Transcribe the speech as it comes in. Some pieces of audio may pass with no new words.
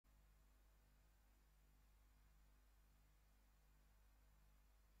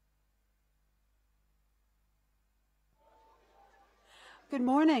Good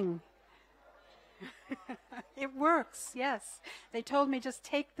morning. It works, yes. They told me just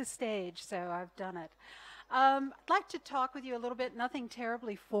take the stage, so I've done it. I'd like to talk with you a little bit, nothing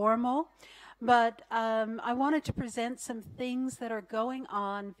terribly formal, but I wanted to present some things that are going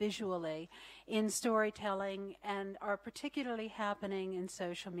on visually in storytelling and are particularly happening in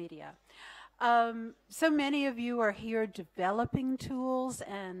social media. So many of you are here developing tools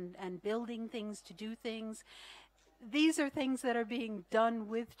and building things to do things. These are things that are being done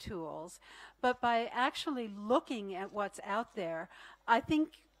with tools, but by actually looking at what's out there, I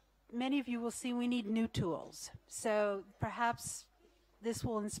think many of you will see we need new tools. So perhaps this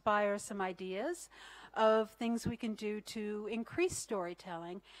will inspire some ideas of things we can do to increase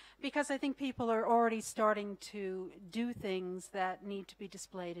storytelling, because I think people are already starting to do things that need to be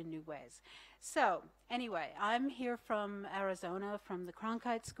displayed in new ways. So anyway, I'm here from Arizona, from the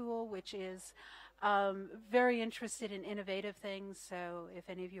Cronkite School, which is very interested in innovative things, so if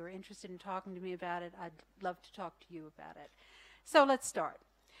any of you are interested in talking to me about it, I'd love to talk to you about it. So let's start.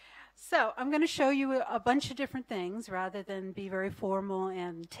 So I'm going to show you a bunch of different things rather than be very formal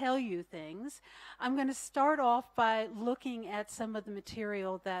and tell you things. I'm going to start off by looking at some of the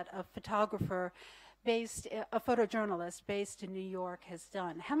material that a photojournalist based in New York has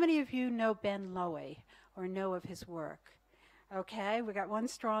done. How many of you know Ben Lowy or know of his work? Okay, we got one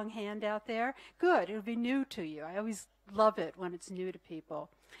strong hand out there. Good, it'll be new to you. I always love it when it's new to people.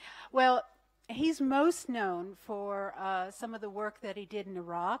 Well, he's most known for some of the work that he did in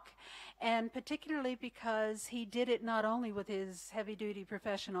Iraq, and particularly because he did it not only with his heavy-duty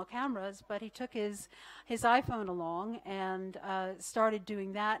professional cameras, but he took his iPhone along and started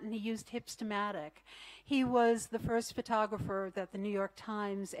doing that, and he used Hipstamatic. He was the first photographer that the New York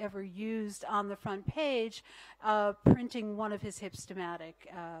Times ever used on the front page, printing one of his Hipstamatic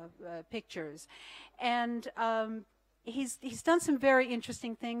pictures. And he's done some very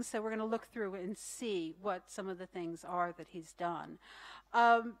interesting things, so we're going to look through and see what some of the things are that he's done.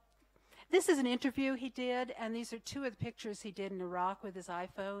 This is an interview he did, and these are two of the pictures he did in Iraq with his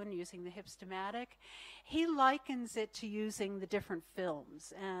iPhone using the Hipstamatic. He likens it to using the different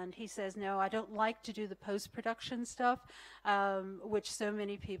films, and he says, no, I don't like to do the post-production stuff, which so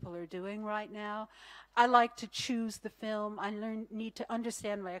many people are doing right now. I like to choose the film. I need to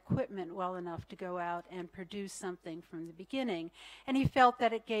understand my equipment well enough to go out and produce something from the beginning. And he felt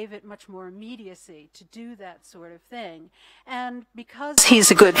that it gave it much more immediacy to do that sort of thing. And because he's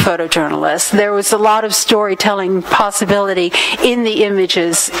a good photojournalist, there was a lot of storytelling possibility in the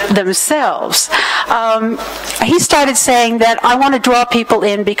images themselves. He started saying that I want to draw people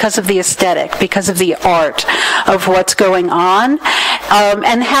in because of the aesthetic, because of the art of what's going on,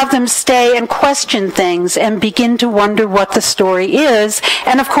 and have them stay and question things and begin to wonder what the story is.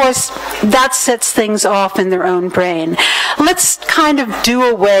 And of course, that sets things off in their own brain. Let's kind of do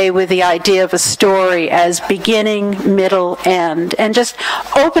away with the idea of a story as beginning, middle, end, and just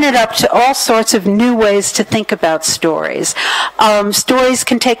open it up to all sorts of new ways to think about stories. Stories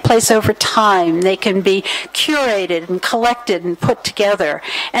can take place over time. They can be curated and collected and put together.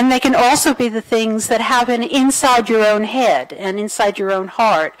 And they can also be the things that happen inside your own head and inside your own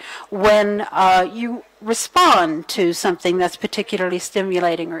heart when you respond to something that's particularly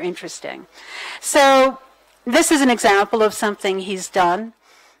stimulating or interesting. So this is an example of something he's done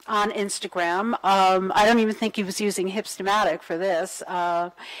on Instagram. I don't even think he was using Hipstamatic for this.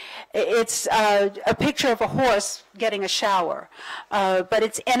 It's a picture of a horse getting a shower, but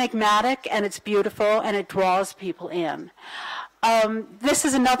it's enigmatic and it's beautiful and it draws people in. This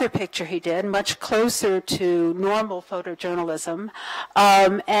is another picture he did, much closer to normal photojournalism,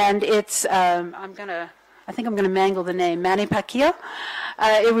 and it's, I think I'm going to mangle the name, Manny Pacquiao.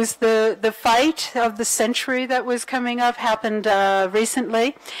 It was the fight of the century that was coming up, happened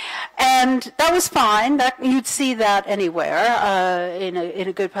recently, and that was fine. You'd see that anywhere in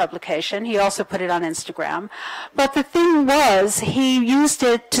a good publication. He also put it on Instagram. But the thing was, he used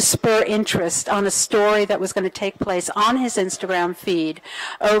it to spur interest on a story that was going to take place on his Instagram feed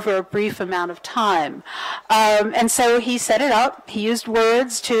over a brief amount of time. And so he set it up. He used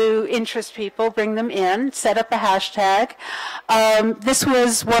words to interest people, bring them in, set up a hashtag. This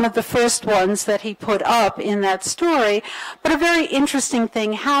was one of the first ones that he put up in that story, but a very interesting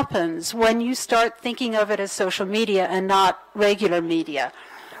thing happens when you start thinking of it as social media and not regular media.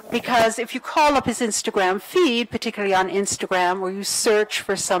 Because if you call up his Instagram feed, particularly on Instagram, where you search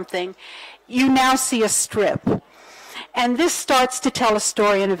for something, you now see a strip. And this starts to tell a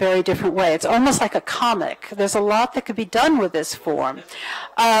story in a very different way. It's almost like a comic. There's a lot that could be done with this form.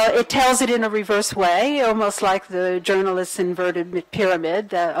 It tells it in a reverse way, almost like the journalist's inverted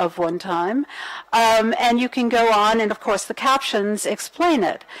pyramid of one time. And you can go on, and of course the captions explain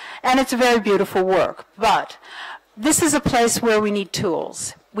it. And it's a very beautiful work. But this is a place where we need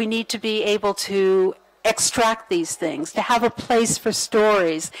tools. We need to be able to extract these things, to have a place for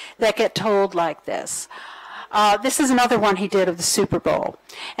stories that get told like this. This is another one he did of the Super Bowl.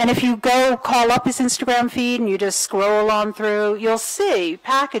 And if you go call up his Instagram feed and you just scroll on through, you'll see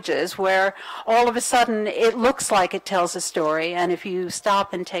packages where all of a sudden it looks like it tells a story. And if you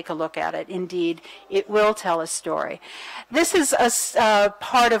stop and take a look at it, indeed, it will tell a story. This is a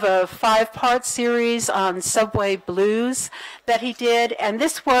part of a 5-part series on subway blues that he did. And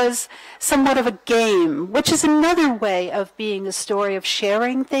this was somewhat of a game, which is another way of being a story of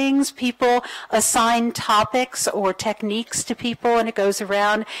sharing things. People assign topics or techniques to people, and it goes around.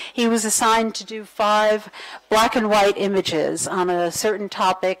 He was assigned to do 5 black and white images on a certain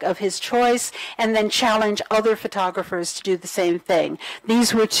topic of his choice, and then challenge other photographers to do the same thing.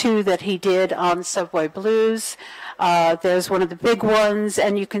 These were 2 that he did on Subway Blues. There's one of the big ones,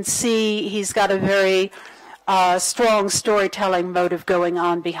 and you can see he's got a very strong storytelling motive going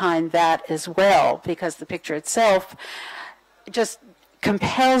on behind that as well, because the picture itself just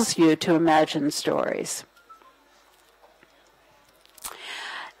compels you to imagine stories.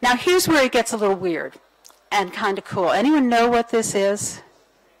 Now here's where it gets a little weird and kind of cool. Anyone know what this is?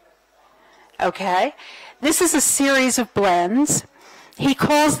 Okay. This is a series of blends. He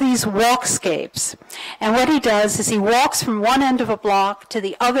calls these walkscapes. And what he does is he walks from one end of a block to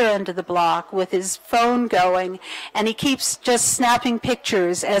the other end of the block with his phone going, and he keeps just snapping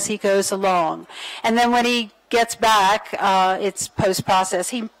pictures as he goes along. And then when he gets back, it's post-process,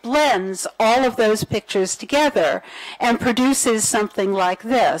 he blends all of those pictures together and produces something like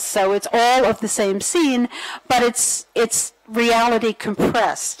this. So it's all of the same scene, but it's reality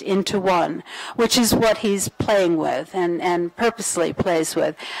compressed into one, which is what he's playing with and purposely plays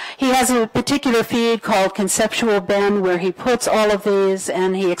with. He has a particular feed called Conceptual Ben where he puts all of these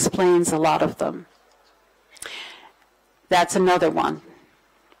and he explains a lot of them. That's another one.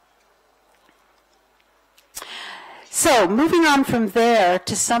 So moving on from there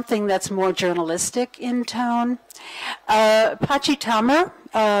to something that's more journalistic in tone, Pachi Tamer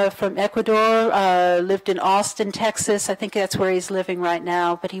from Ecuador lived in Austin, Texas. I think that's where he's living right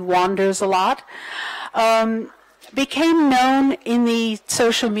now, but he wanders a lot. Became known in the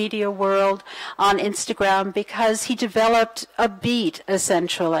social media world on Instagram because he developed a beat,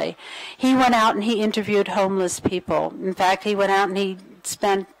 essentially. He went out and he interviewed homeless people. In fact, he went out and he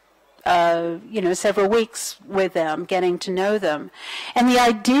spent several weeks with them, getting to know them. And the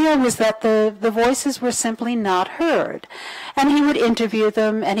idea was that the voices were simply not heard. And he would interview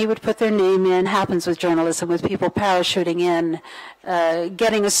them, and he would put their name in. Happens with journalism, with people parachuting in,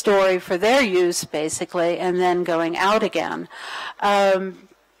 getting a story for their use, basically, and then going out again.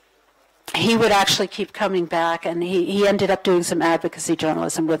 He would actually keep coming back, and he ended up doing some advocacy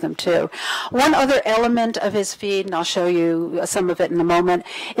journalism with them too. One other element of his feed, and I'll show you some of it in a moment,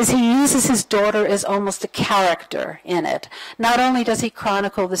 is he uses his daughter as almost a character in it. Not only does he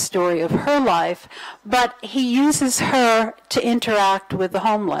chronicle the story of her life, but he uses her to interact with the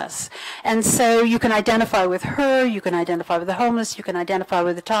homeless. And so you can identify with her, you can identify with the homeless, you can identify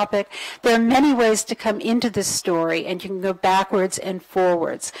with the topic. There are many ways to come into this story, and you can go backwards and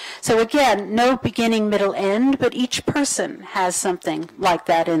forwards. So again, no beginning, middle, end, but each person has something like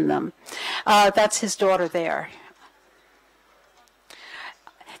that in them. That's his daughter there.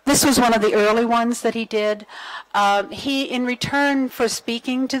 This was one of the early ones that he did. In return for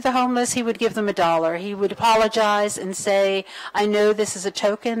speaking to the homeless, he would give them $1. He would apologize and say, I know this is a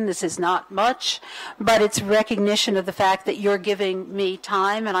token, this is not much, but it's recognition of the fact that you're giving me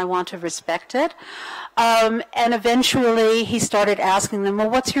time and I want to respect it. And eventually he started asking them, well,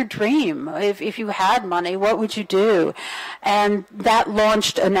 what's your dream? If you had money, what would you do? And that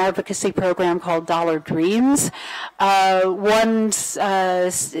launched an advocacy program called Dollar Dreams. One's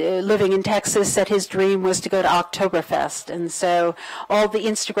living in Texas said his dream was to go to Oktoberfest. And so all the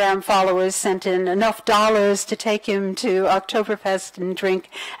Instagram followers sent in enough dollars to take him to Oktoberfest and drink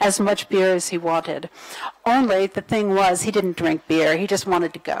as much beer as he wanted. Only the thing was he didn't drink beer. He just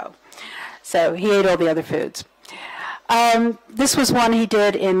wanted to go. So he ate all the other foods. This was one he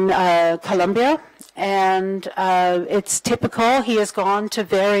did in Colombia. And it's typical. He has gone to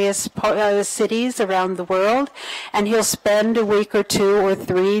various cities around the world, and he'll spend a week or 2 or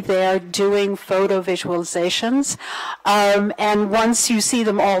 3 there doing photo visualizations. And once you see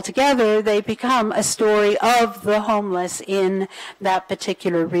them all together, they become a story of the homeless in that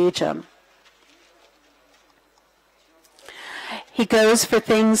particular region. He goes for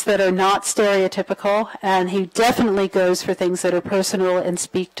things that are not stereotypical, and he definitely goes for things that are personal and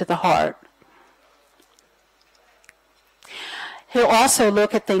speak to the heart. He'll also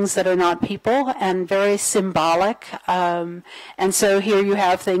look at things that are not people and very symbolic. And so here you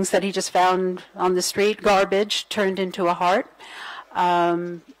have things that he just found on the street, garbage turned into a heart.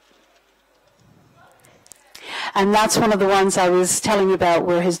 And that's one of the ones I was telling you about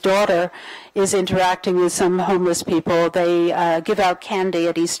where his daughter is interacting with some homeless people. They give out candy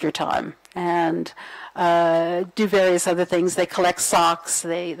at Easter time and do various other things. They collect socks.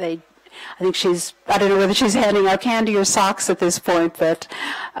 I think I don't know whether she's handing out candy or socks at this point, but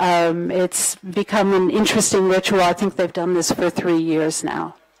it's become an interesting ritual. I think they've done this for 3 years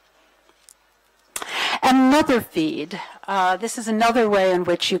now. Another feed. This is another way in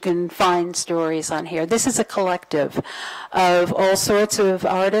which you can find stories on here. This is a collective of all sorts of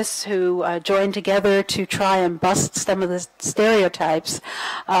artists who join together to try and bust some of the stereotypes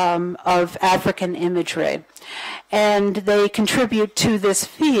of African imagery. And they contribute to this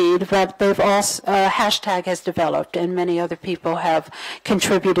feed, but they've also, hashtag has developed, and many other people have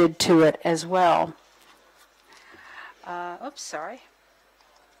contributed to it as well. Oops, sorry.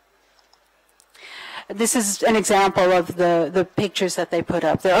 This is an example of the pictures that they put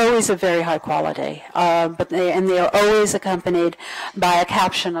up. They're always of very high quality, but they are always accompanied by a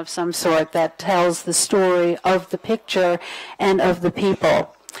caption of some sort that tells the story of the picture and of the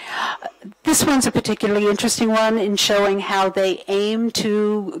people. This one's a particularly interesting one in showing how they aim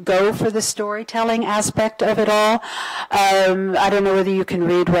to go for the storytelling aspect of it all. I don't know whether you can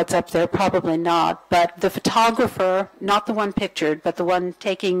read what's up there, probably not, but the photographer, not the one pictured, but the one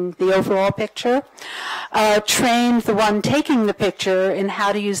taking the overall picture, trained the one taking the picture in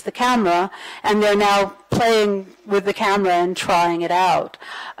how to use the camera, and they're now playing with the camera and trying it out.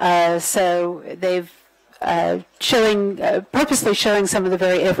 So they've purposely showing some of the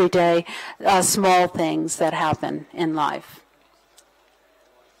very everyday small things that happen in life.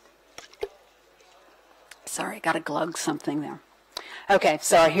 Sorry, got to glug something there. Okay,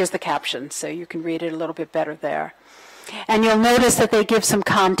 so here's the caption, so you can read it a little bit better there. And you'll notice that they give some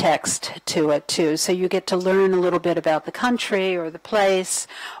context to it, too. So you get to learn a little bit about the country or the place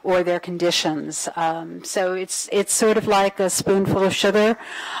or their conditions. So it's sort of like a spoonful of sugar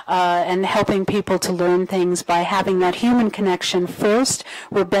and helping people to learn things by having that human connection first,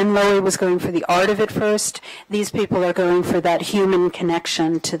 where Ben Lowy was going for the art of it first. These people are going for that human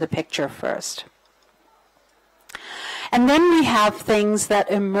connection to the picture first. And then we have things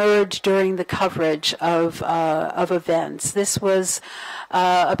that emerge during the coverage of events. This was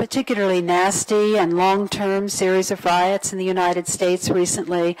a particularly nasty and long-term series of riots in the United States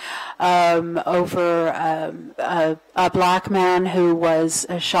recently over a black man who was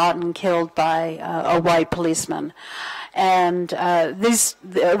shot and killed by a white policeman. And these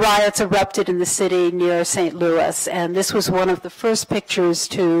riots erupted in the city near St. Louis, and this was one of the first pictures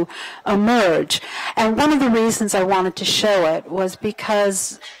to emerge. And one of the reasons I wanted to show it was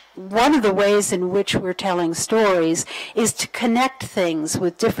because one of the ways in which we're telling stories is to connect things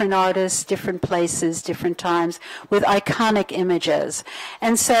with different artists, different places, different times, with iconic images.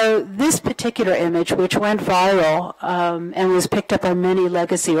 And so this particular image, which went viral and was picked up by many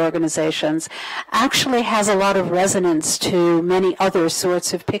legacy organizations, actually has a lot of resonance to many other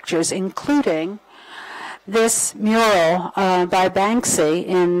sorts of pictures, including this mural by Banksy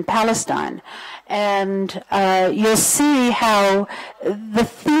in Palestine. And you'll see how the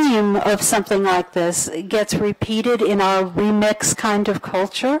theme of something like this gets repeated in our remix kind of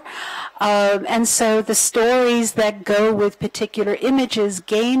culture. And so the stories that go with particular images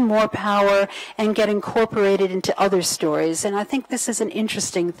gain more power and get incorporated into other stories. And I think this is an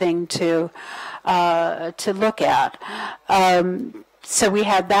interesting thing to look at. So we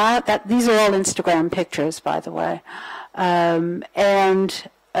had that. These are all Instagram pictures, by the way.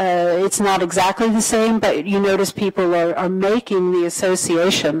 It's not exactly the same, but you notice people are making the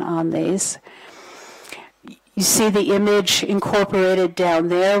association on these. You see the image incorporated down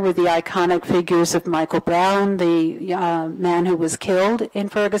there with the iconic figures of Michael Brown, the man who was killed in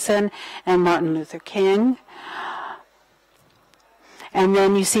Ferguson, and Martin Luther King. And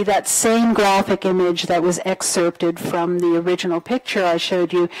then you see that same graphic image that was excerpted from the original picture I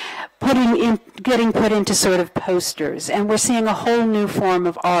showed you, getting put into sort of posters. And we're seeing a whole new form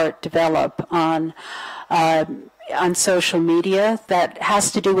of art develop on social media that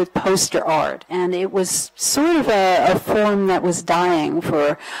has to do with poster art. And it was sort of a form that was dying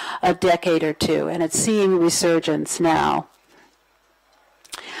for a decade or two, and it's seeing resurgence now.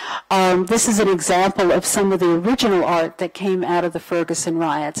 This is an example of some of the original art that came out of the Ferguson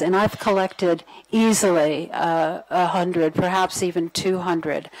riots, and I've collected easily 100, perhaps even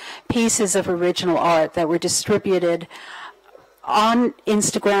 200 pieces of original art that were distributed on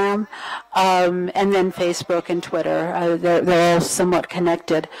Instagram and then Facebook and Twitter. They're all somewhat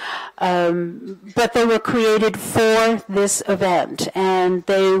connected. But they were created for this event, and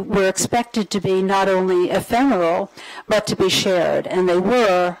they were expected to be not only ephemeral, but to be shared. And they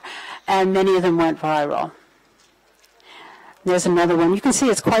were, and many of them went viral. There's another one. You can see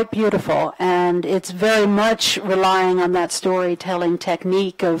it's quite beautiful, and it's very much relying on that storytelling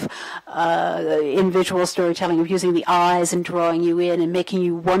technique of in visual storytelling, of using the eyes and drawing you in and making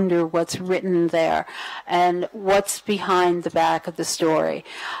you wonder what's written there and what's behind the back of the story.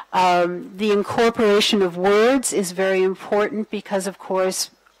 The incorporation of words is very important because, of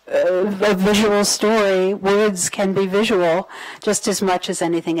course, a visual story, words can be visual just as much as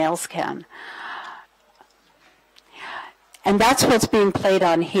anything else can. And that's what's being played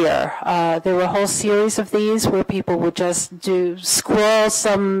on here. There were a whole series of these where people would just scroll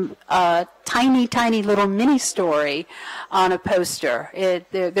some tiny, tiny little mini story on a poster.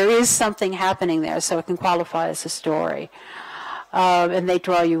 There is something happening there, so it can qualify as a story. And they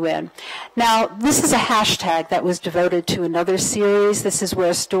draw you in. Now, this is a hashtag that was devoted to another series. This is where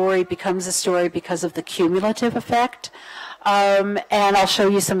a story becomes a story because of the cumulative effect. And I'll show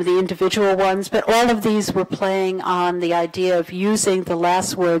you some of the individual ones, but all of these were playing on the idea of using the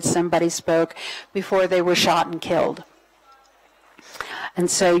last words somebody spoke before they were shot and killed. And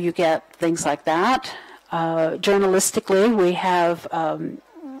so you get things like that. Journalistically, we have a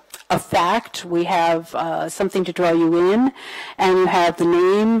fact, we have something to draw you in, and you have the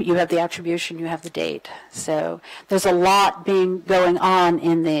name, you have the attribution, you have the date. So there's a lot going on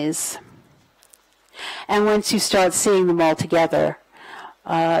in these. And once you start seeing them all together,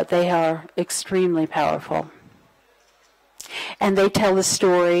 they are extremely powerful. And they tell the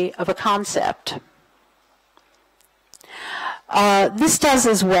story of a concept. This does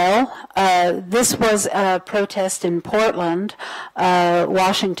as well. This was a protest in Portland,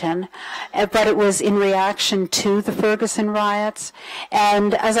 Washington, but it was in reaction to the Ferguson riots.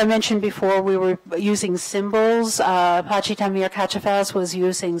 And as I mentioned before, we were using symbols. Pachitamir Kachafaz was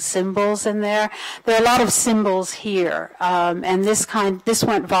using symbols in there. There are a lot of symbols here, and this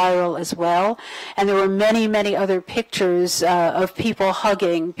went viral as well. And there were many, many other pictures of people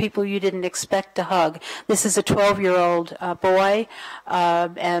hugging, people you didn't expect to hug. This is a 12-year-old boy.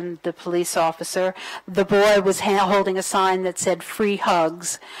 And the police officer. The boy was holding a sign that said "free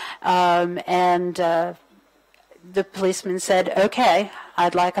hugs," and the policeman said, "Okay,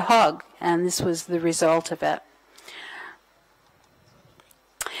 I'd like a hug," and this was the result of it.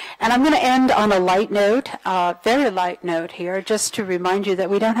 And I'm going to end on a light note, very light note here, just to remind you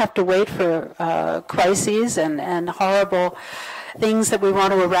that we don't have to wait for crises and horrible things that we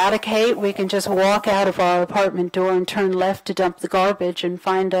want to eradicate. We can just walk out of our apartment door and turn left to dump the garbage and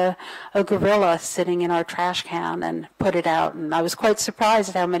find a gorilla sitting in our trash can and put it out. And I was quite surprised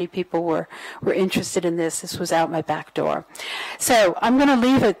at how many people were interested in this. This was out my back door. So I'm going to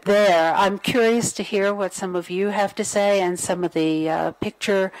leave it there. I'm curious to hear what some of you have to say and some of the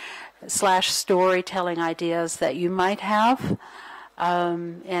picture/storytelling ideas that you might have.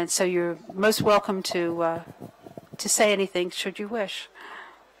 And so you're most welcome to say anything should you wish.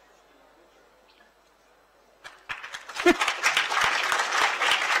 Thank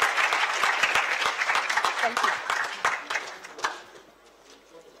you.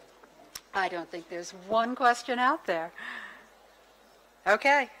 I don't think there's one question out there.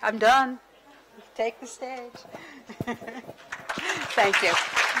 Okay, I'm done. Take the stage. Thank you.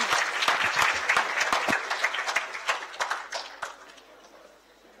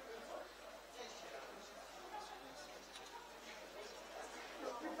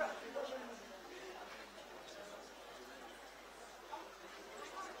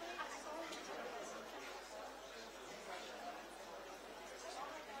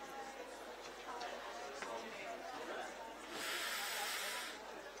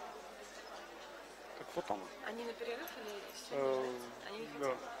 Они на перерыв или все? Они не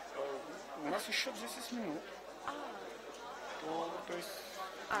хотят? Да. У нас еще 10 минут. То есть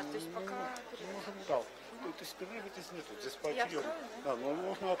А, то есть пока... Да, то есть перерыва здесь нету, здесь по Я очереди. открою, Да, но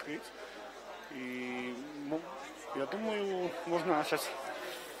можно открыть. И я думаю, можно начать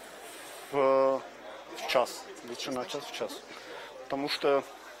в час, лучше начать в час. Потому что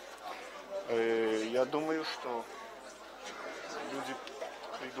я думаю, что люди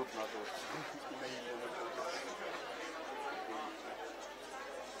придут на дождь.